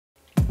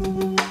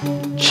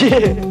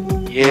Yeah.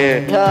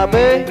 Yeah, I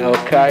mean?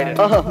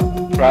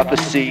 Elkydda-All.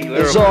 Prophecy.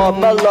 It's all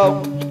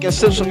mellow. You can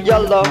sip some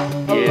yellow.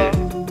 Yeah.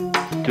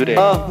 Do that.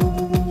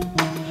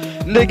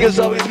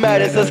 Niggas always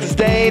mad at us cause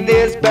they ain't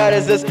as bad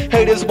as us.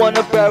 Haters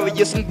wanna bury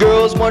us and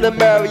girls wanna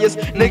marry us.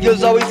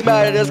 Niggas always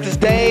mad at us cause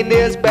they ain't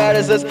as bad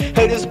as us.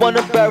 Haters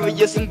wanna bury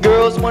us and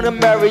girls wanna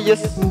marry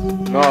us.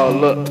 No,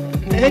 look.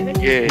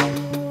 Yeah.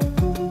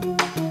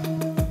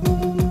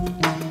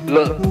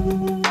 Look.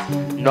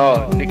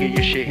 No, nigga,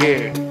 you should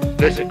hear.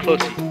 Listen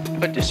closely.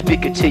 Put the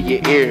speaker to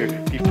your ear.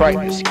 Be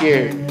frightened and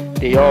scared.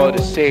 They all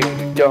the same,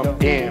 you dumb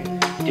damn.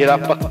 Did I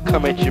fucking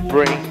come at your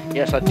brain?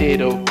 Yes, I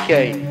did,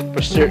 okay.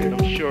 For certain,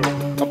 I'm sure.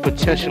 I'm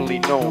potentially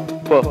known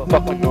for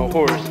fucking no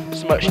horse.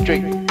 Smut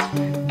straight.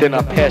 Then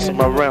I pass him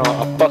around.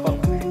 I fuck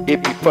him.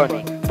 It be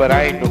funny, but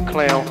I ain't no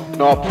clown.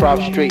 No, I prop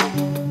straight.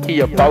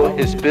 He about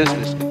his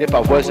business. If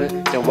I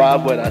wasn't, then why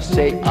would I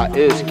say I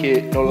is,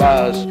 kid? No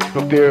lies,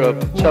 no fear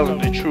of telling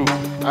the truth.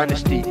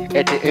 Honesty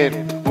at the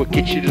end will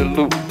get you the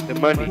loot. The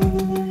money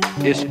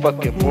is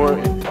fucking more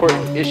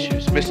important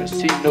issues. Missing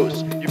C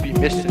notes, you be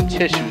missing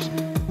tissues.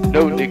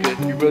 No nigga,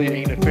 you really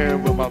ain't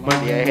interfering with my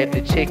money. I had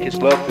to take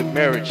his love and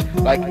marriage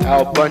like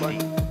Al Bundy.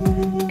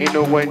 Ain't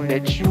no one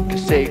that you can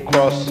say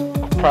cross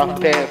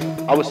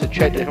path. I was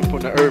attracted to him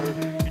from the earth.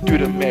 You do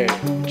the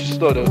math, just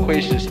slow the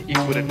equations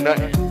equal to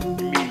nothing.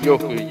 You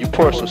mediocre, you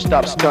poor, so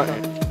stop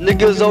stunting.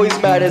 Niggas always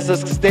mad at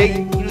us cause they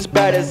ain't as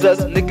bad as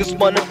us. Niggas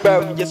wanna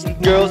bury us and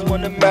girls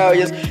wanna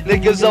marry us.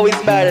 Niggas always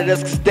mad at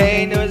us cause they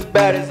ain't as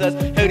bad as us.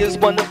 Haters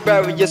wanna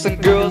bury us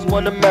and girls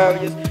wanna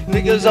marry us.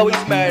 Niggas always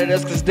mad at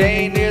us cause they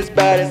ain't as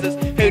bad as us.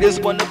 Haters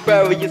wanna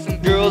bury us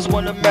and girls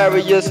wanna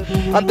marry us.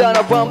 I'm down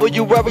to rumble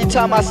you every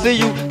time I see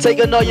you.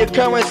 Taking all your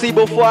currency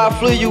before I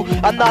flee you.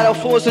 I'm not a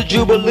force to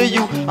jubilee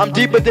you. I'm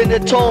deeper than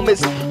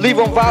atonements.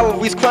 Leaving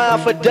rivalries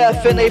crying for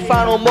death in their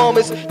final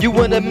moments. You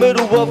in the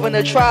middle of an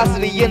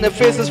atrocity and the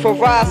fiercest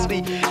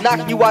ferocity.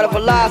 Knocking you out of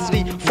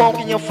velocity.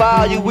 Funky and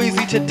foul, you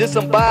easy to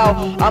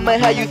disembowel. I'ma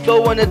have you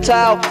throw in the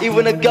towel.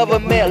 Even the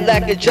government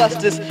lacking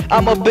justice.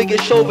 I'm a bigger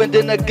chauvin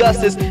than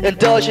Augustus.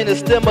 Indulging in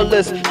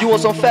stimulus. You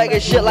want some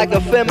faggot shit like a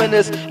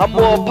feminist. I'm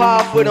more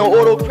powerful than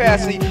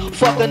autocracy.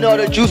 Fucking all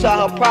the juice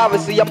out her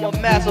privacy. I'm a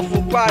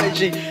masterful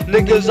prodigy.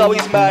 Niggas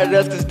always mad at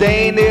us cause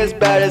they ain't as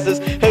bad as us.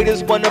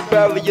 Haters wanna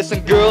bury us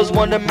and girls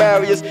wanna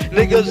marry us.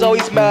 Niggas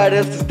always mad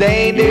at us cause they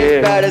ain't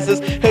as bad as us.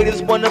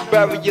 Haters wanna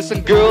bury us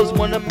and girls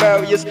wanna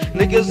marry us.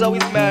 Niggas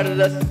always mad at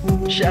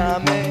us.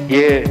 Shaman.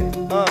 Yeah.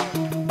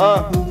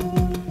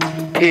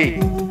 P.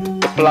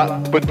 The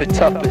block with the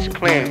toughest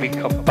clan. We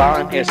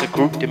combine as a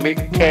group to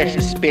make cash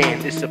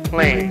expand. It's a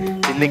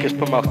plan. The niggas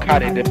from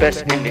Elkydda, the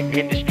best in the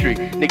industry.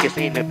 Niggas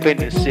ain't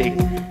offended, see.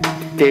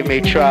 They may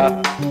try,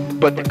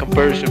 but the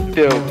conversion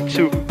feel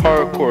too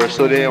hardcore,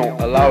 so they don't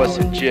allow us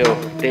in jail.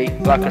 They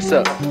lock us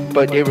up,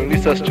 but they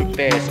release us too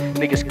fast.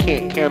 Niggas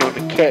can't count on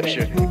the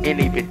capture, ain't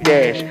even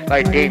dash.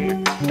 Like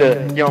Damon,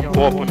 the young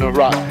boy from the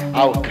rock.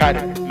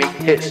 Elkydda make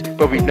hits,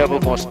 but we never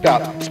gonna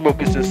stop.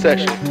 Smokers in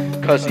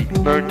session, cause he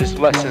learned this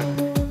lesson.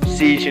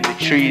 Siege in the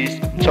trees,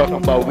 I'm talking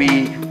about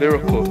weed,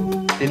 lyrical.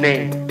 The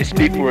name, it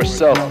speak for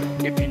itself.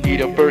 If you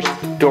need a verse,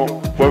 don't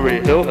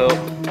worry, he'll help.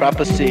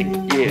 Prophecy,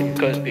 yeah,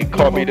 cause they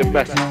call me the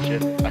messenger.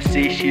 I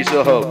see she's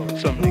a hoe,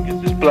 some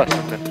niggas is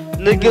blessing her.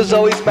 Niggas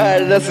always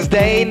mad at us cause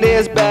they ain't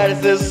as bad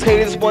as us.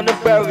 Haters wanna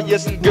bury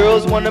us and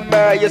girls wanna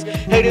marry us.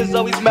 Haters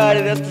always mad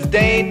at us cause they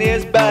ain't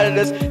as bad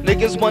as us.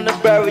 Niggas wanna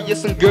bury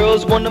us and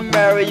girls wanna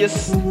marry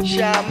us.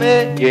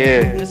 Shaman.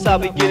 Yeah. That's how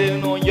we get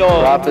in on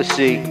y'all.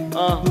 Prophecy.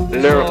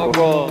 Lyrical.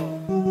 Raw.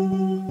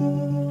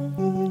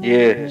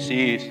 Yeah,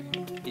 she's.